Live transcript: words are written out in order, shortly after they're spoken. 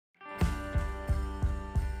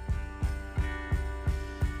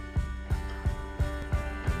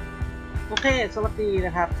โอเคสวัสดีน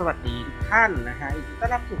ะครับสวัสดีทุกท่านนะฮะยินดีต้อน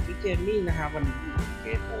รับสู่ฟิกเกมมิ่งนะครับวันนี้เก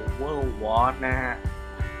ม OverWatch นะฮะ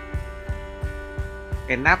เ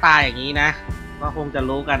ป็นหน้าตาอย่างนี้นะก็คงจะ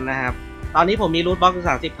รู้กันนะครับตอนนี้ผมมีรูทบ็อกซ์อยู่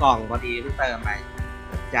30 กล่องพอดีเพิ่งเติมไป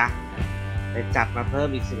จ้ะไปจัดมาเพิ่ม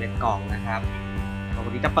อีก11 กล่องนะครับวั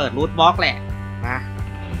นนี้จะเปิดรูทบ็อกซ์แหละนะ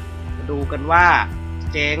มาดูกันว่า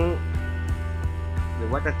เจ๊งหรือ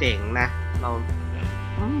ว่าจะเจ๋งนะเรา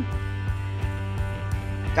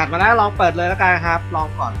จัดมาแล้วลองเปิดเลยแล้วกันครับลอง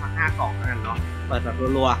ก่อนสัก5 กล่องกันเนาะเปิดแบบ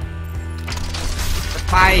รัว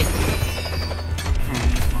ๆไป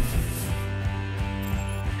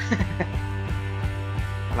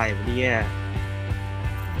อะไรวะเนี่ย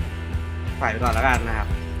ใส่ไปก่อนแล้วกันนะครับ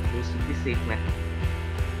ดูซิซิกนะ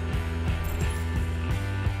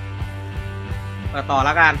เปิดต่อแ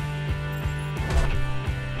ล้วกัน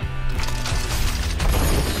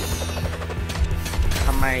ท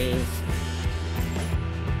ำไม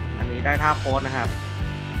ได้ท่าโพสนะครับ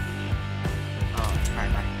ใส่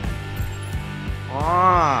ไป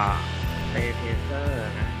เทเซอร์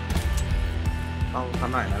นะต้องสัก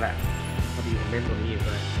หน่อยแล้วแหละพอดีผมเล่นตัวนี้อยู่เ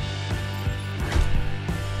ลย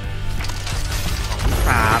ของที่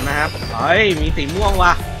3นะครับเฮ้ยมีสีม่วง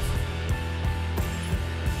ว่ะ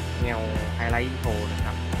เงาไฮไลท์อินโทรนะค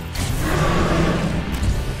รับ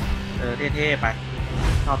เท่ๆไป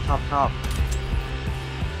ชอบ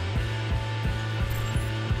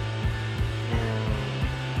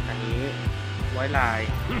ไว้ลาย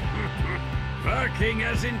Working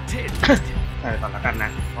as intended ใส่ก่อนแล้วกันนะ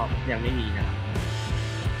เพราะยังไม่มีนะครับ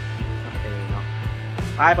โอเคเนาะ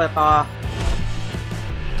ไปเปิดต่อ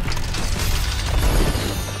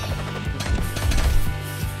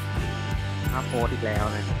ภาพโพสอีกแล้ว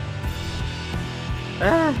นะ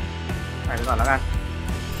ใส่ไปก่อนแล้วกัน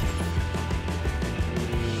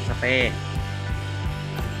สเปรย์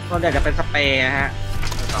ส่วนใหญ่จะเป็นสเปรย์นะฮะ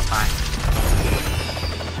ต่อไป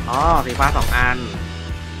สีฟ้า2 อัน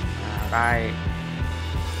ได้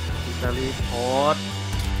ซิเซอรี่โพส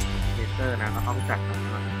เลเซอร์นะก็ต้องจัดนะ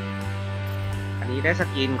อันนี้ได้ส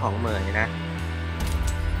กินของเหมยนะ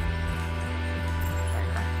ไป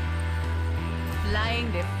Flying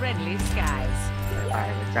the friendly skies ไป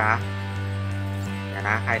นะจ๊ะเดี๋ยวน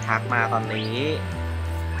ะใครทักมาตอนนี้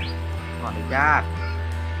ขออนุญาต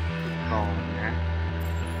กล่องนะ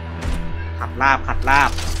ขัดลา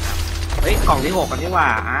บเฮ้ยกล่องที่6กันนี่หว่า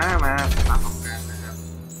มาตามของงานนะครับ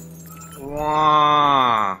ว้า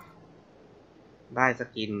ได้ส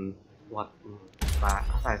กินวัดมา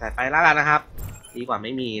ใส่ไปแล้วกันนะครับดีกว่าไ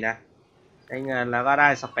ม่มีนะได้เงินแล้วก็ได้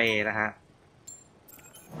สเปรย์นะฮะ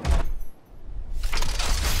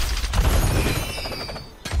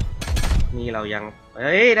นี่เรายัง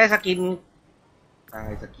ได้สกิน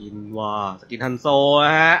ว้าสกินฮันโซ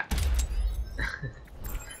ฮะ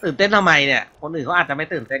ตื่นเต้นทำไมเนี่ยคนอื่นเขาอาจจะไม่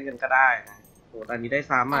ตื่นเต้นกันก็ได้นะโหตอนนี้ได้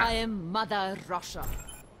ซ้ำI am Mother Russia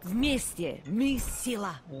Вместе мы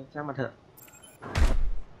сила ช่างมาเถอะ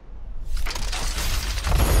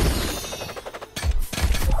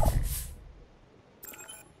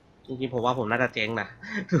จริงๆผมว่าผมน่าจะเจ๊งนะ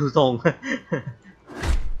ดูทรง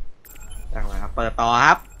จังเลยครับเปิดต่อค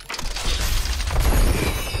รับ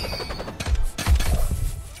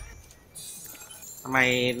ทำไม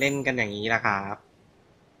เล่นกันอย่างนี้ล่ะครับ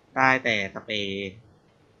ได้แต่สเปรย์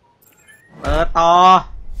เปิดต่อ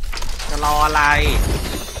จะรออะไร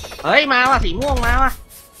เฮ้ยมาว่ะสีม่วงมาว่ะ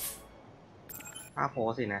ภาพโพ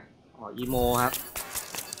สินะอีโมครับ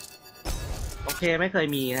โอเคไม่เคย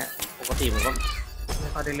มีฮะปกติผมก็ไม่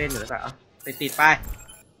ค่อยได้เล่นอยู่แล้วแต่ติดไป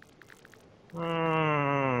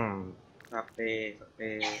สเปรย์โ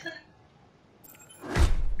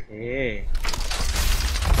อเค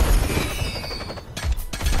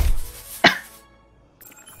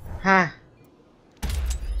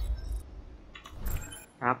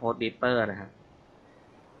โพสดิปเปอร์นะครับ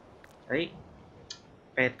เฮ้ย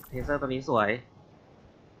เป็ดเทเซอร์ตัวนี้สวย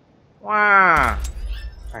ว้า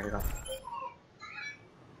ใส่ไปก่อน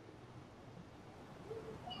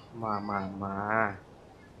มา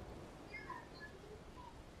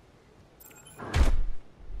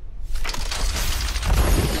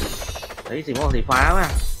เฮ้ยสีม่วงสีฟ้าว่ะ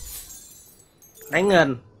ได้เงิน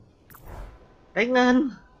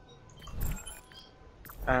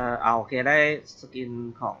โอเคได้สกิน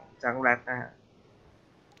ของจังแรดนะฮะ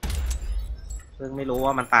ซึ่งไม่รู้ว่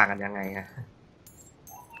ามันต่างกันยังไงฮะ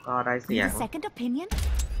ก็ได้เสียง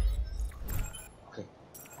โอเค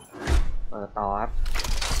เปิดต่อครับ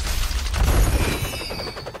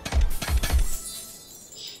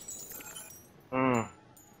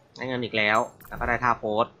ได้เงินอีกแล้วก็ได้ท่าโพ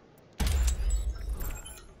ส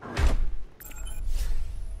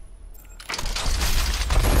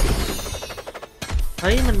โ เ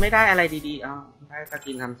ฮ้ยมันไม่ได้อะไรดีๆได้ส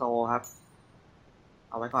กินฮันโซครับ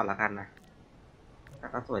เอาไว้ก่อนละกันนะแต่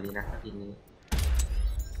ก็สวยดีนะสกินนี้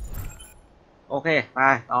โอเคไป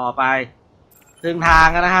ต่อไปครึ่งทาง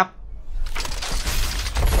กันนะครับ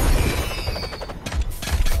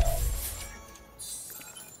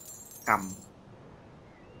ก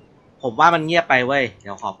ำผมว่ามันเงียบไปเว้ยเ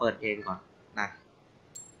ดี๋ยวขอเปิดเพลงก่อนนะ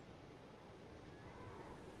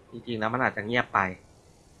จริงๆแล้วมันอาจจะเงียบไป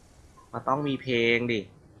มันต้องมีเพลงดิ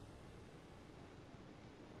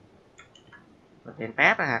เปิดเพลงแป๊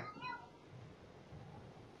บนะฮะ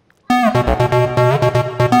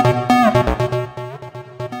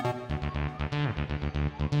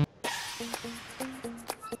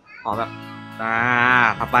ขอแบบ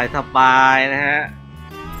สบายนะฮะ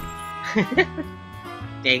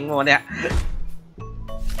เจ๋งหมดเนี่ย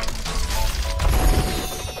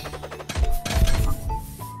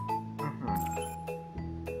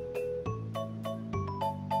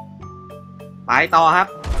ไปต่อครับ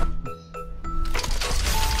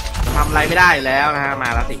ทำอะไรไม่ได้อยู่แล้วนะฮะมา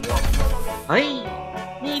แล้วสิเฮ้ย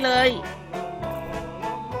นี่เลย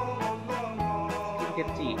เก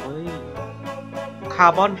จิเว้ยคา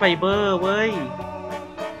ร์บอนไฟเบอร์เว้ย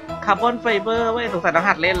คาร์บอนไฟเบอร์เว้ยสงสัยต้อง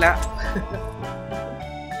หัดเล่นแล้ว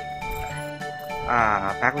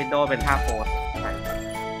แบ็ควินโดว์เป็นท่าโพส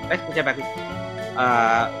ไม่ใช่แบ็ค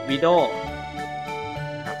วินโดว์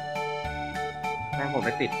ครับแม่งผมไ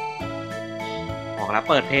ปติดบอกแล้ว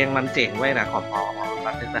เปิดเพลงมันเจ๋งไว้นะขอร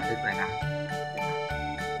ะทึกหน่อยนะ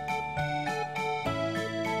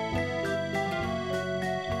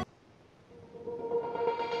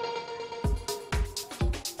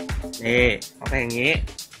นี่ต้องเป็นอย่างนี้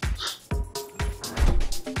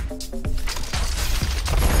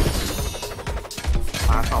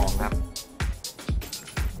ฟ้า2ครับ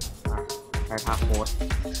ได้ภาพโพส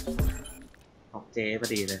ออกเจ๊พอ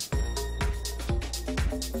ดีเลย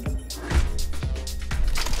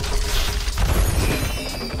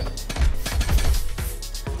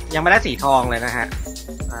ยังไม่ได้สีทองเลยนะฮะ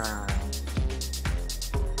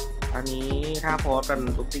อันนี้ถ้าโพสเป็น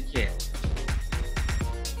ดุปลิเคท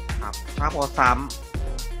ครับถ้าโพสซ้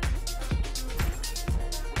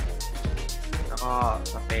ำแล้วก็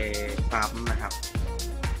สเปรย์ซ้ำนะครับ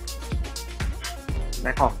ไ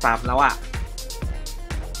ด้ของซ้ำแล้วอ่ะ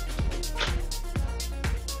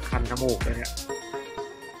คันจมูกเลยเนี่ย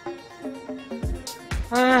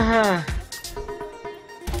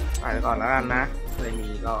ไปก่อนแล้วกันนะเลยมี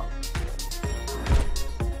ก็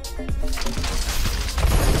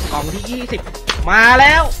กล่องที่20มาแ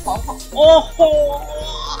ล้วของโอ้โห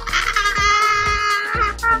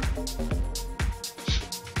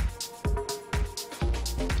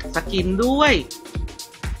สกินด้วย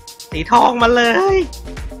สีทองมาเลย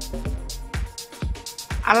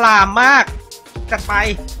อลามมากจัดไป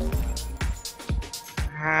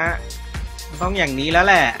ฮะต้องอย่างนี้แล้ว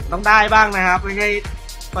แหละต้องได้บ้างนะครับไม่ใช่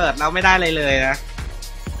เปิดเราไม่ได้เลยนะ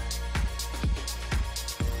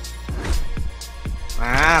ม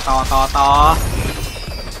าต่อ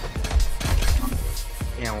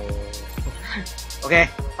เอวโอเค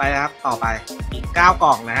ไปนะครับต่อไปอีก9ก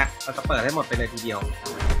ล่องนะฮะเราจะเปิดให้หมดไปเลยทีเดียว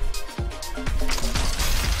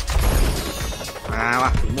มาว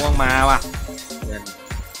ะสีม่วงมาวะเงิน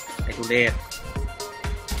ไอทุเรศ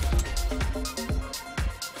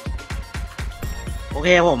โอเค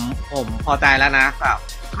ผมพอใจแล้วนะกับ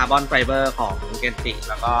คาร์บอนไฟเบอร์ของเกนจิ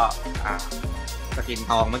แล้วก็สกิน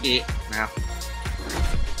ทองเมื่อกี้นะครับ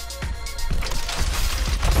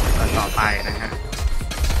ต่อไปนะฮะ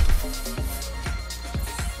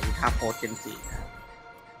มีท่าโพสเกนจิ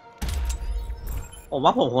ผมว่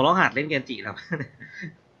าผมคงต้องหัดเล่นเกนจิแล้ว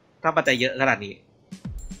ถ้ามันจะเยอะขนาดนี้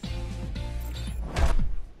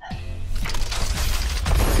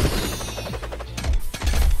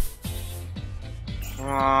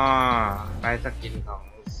ได้สกินของ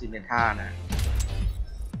ซิเมท่านะ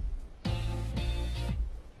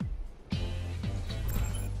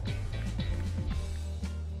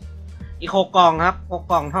อีก6 กล่องครับ6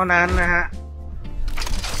 กล่องเท่านั้นนะฮะ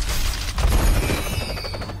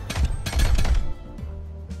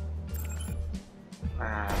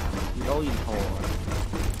วิดีโออินโทร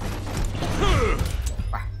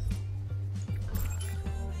ไป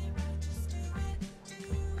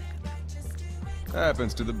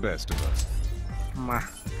Happens to the best of us. มา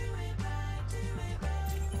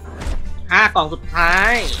5 กล่องสุดท้า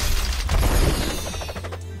ย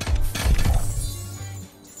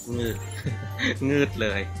งืด งืดเล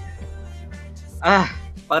ย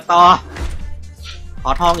เปิดต่อข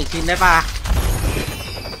อทองอีกชิ้นได้ปะ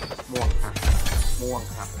ม่วงค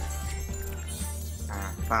รับ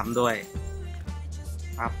ซ้ำด้วย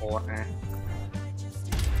ภาพโพสนะ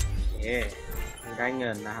โอเค ได้เ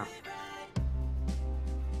งินนะครับ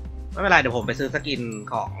ไม่เป็นไรเดี๋ยวผมไปซื้อสกิน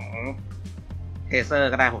ของเทเซอร์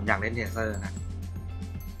ก็ได้ผมอยากเล่นเทเซอร์นะ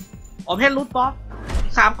โอเพนรูทบ็อก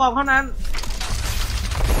3 กล่องเท่านั้น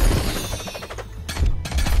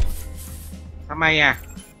ทำไมอ่ะ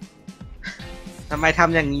ทำไมท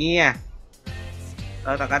ำอย่างนี้อ่ะ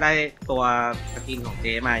แต่ก็ได้ตัวสกินของเจ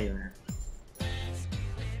มาอยู่นะ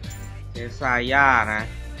เจซาย่านะ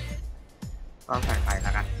ก็ใส่ไปแ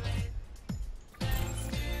ล้วกัน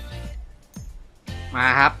มา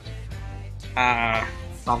ครับ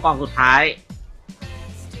2 กล่องสุดท้าย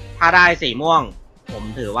ถ้าได้สีม่วงผม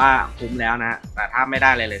ถือว่าคุ้มแล้วนะแต่ถ้าไม่ได้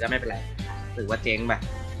เลยก็ไม่เป็นไรถือว่าเจ๊งไป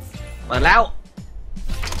เปิดแล้ว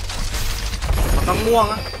มันต้องม่วง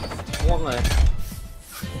อะม่วงเลย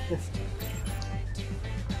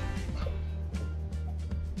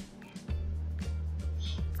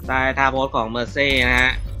ได้ทาโพสของเมอร์เซ่นะฮ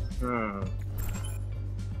ะ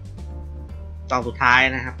กล่องสุดท้าย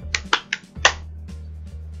นะครับ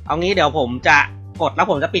เอางี้เดี๋ยวผมจะกดแล้ว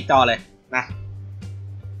ผมจะปิดจอเลยนะ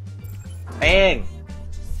เป้ง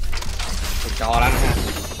ปิดจอแล้วนะฮะ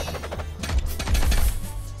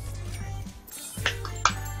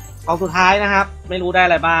กล่องสุดท้ายนะครับไม่รู้ได้อ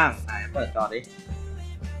ะไรบ้างไหนเปิดจอดิ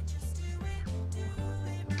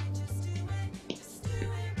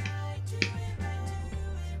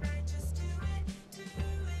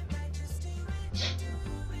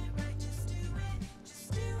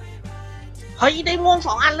เฮ้ยได้ม่วง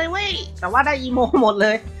2 อันเลยเว้ยแต่ว่าได้อีโมหมดเล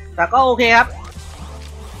ยแต่ก็โอเคครับ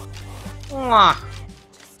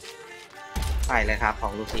ใส่เลยครับขอ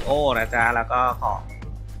งลูซิโอนะจ๊ะแล้วก็ของ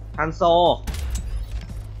ทันโซ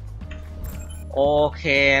โอเค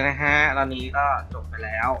นะฮะตอนนี้ก็จบไปแ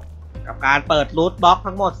ล้วกับการเปิดรูทบ็อก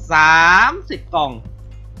ทั้งหมด30 กล่อง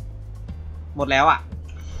หมดแล้วอ่ะ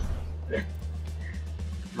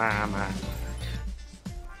มา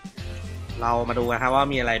เรามาดูกันครับว่า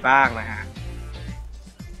มีอะไรบ้างนะฮะ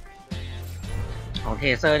ของเท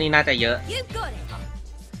เซอร์นี่น่าจะเยอะ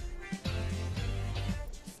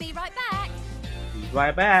Be right back. Be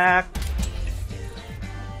right back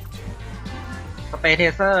สเปรย์เท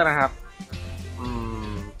เซอร์นะครับ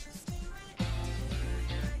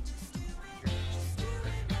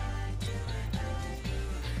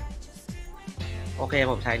โอเค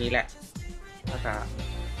ผมใช้นี้แหละก็จะ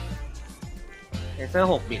เทเซอร์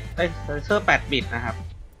6 บิตเทเซอร์8 บิตนะครับ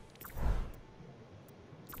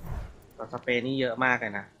ตัวสเปรย์นี่เยอะมากเล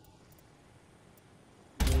ยนะ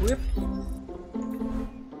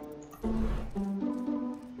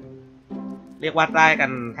เรียกว่าได้กั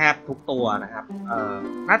นแทบทุกตัวนะครับ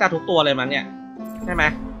น่าจะทุกตัวเลยมั้งเนี่ยใช่ไหม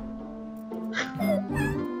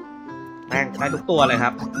แม่งได้ทุกตัวเลยค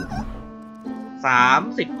รับ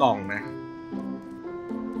30 กล่องนะ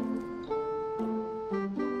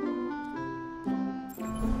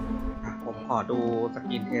ผมขอดูส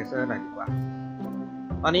กินเทเซอร์หน่อยดีกว่า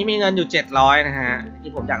ตอนนี้มีเงินอยู่700นะฮะ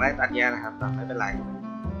ที่ผมอยากได้ตัดแย่นะครับแต่ไม่เป็นไร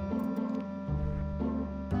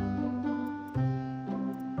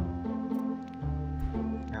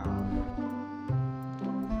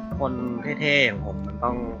คนเท่ๆอย่างผมมันต้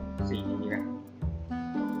องสีนี้นะ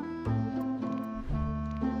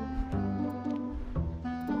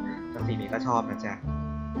แต่สีนี้ก็ชอบนะจ๊ะ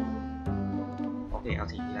โอเคเอา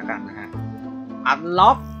สีนี้แล้วกันนะฮะ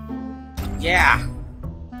Unlock yeah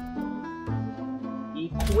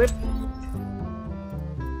Equip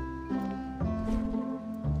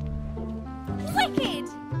Wicked.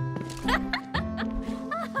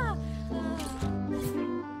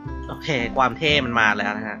 โอเคความเท่มันมาแล้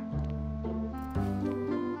วนะฮะ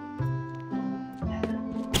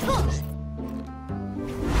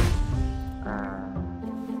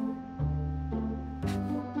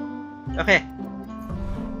โอเค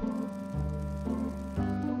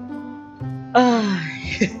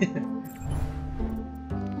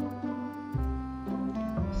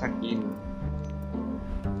สกิน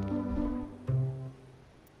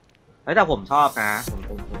แต่ผมชอบนะ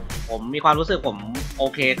ผมมีความรู้สึกผมโอ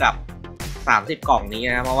เคกับ30 กล่องนี้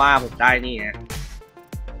นะเพราะว่าผมได้นี่นะ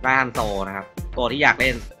ได้ฮันโซนะครับตัวที่อยากเ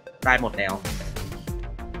ล่นได้หมดแล้ว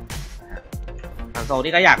ฮันโซ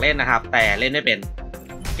นี่ก็อยากเล่นนะครับแต่เล่นไม่เป็น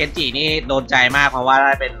เกนจินี่โดนใจมากเพราะว่าไ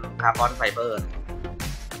ด้เป็นคาร์บอนไฟเบอร์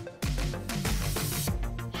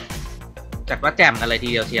จัดว่าแจ่มกันเลยที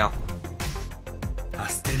เดียวเชียว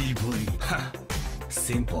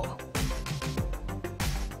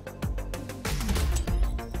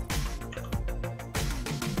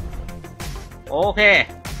โอเค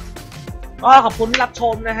ก็ขอบคุณที่รับช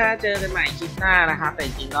มนะฮะเจอกันใหม่คลิปหน้านะครับแต่จ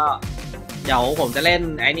ริงๆก็เดี๋ยวผมจะเล่น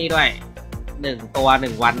ไอ้นี่ด้วย1 ตัว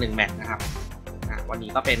 1 วัน 1 แมตช์นะครับวันนี้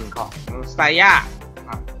ก็เป็นของสไตย่าค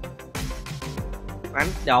รับ งั้น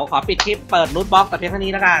เดี๋ยวขอปิดคลิปเปิดรูทบ็อกแต่เพียงเท่า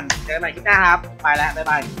นี้แล้วกันเจอกันใหม่คลิปหน้าครับไปแล้วบ๊าย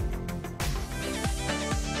บาย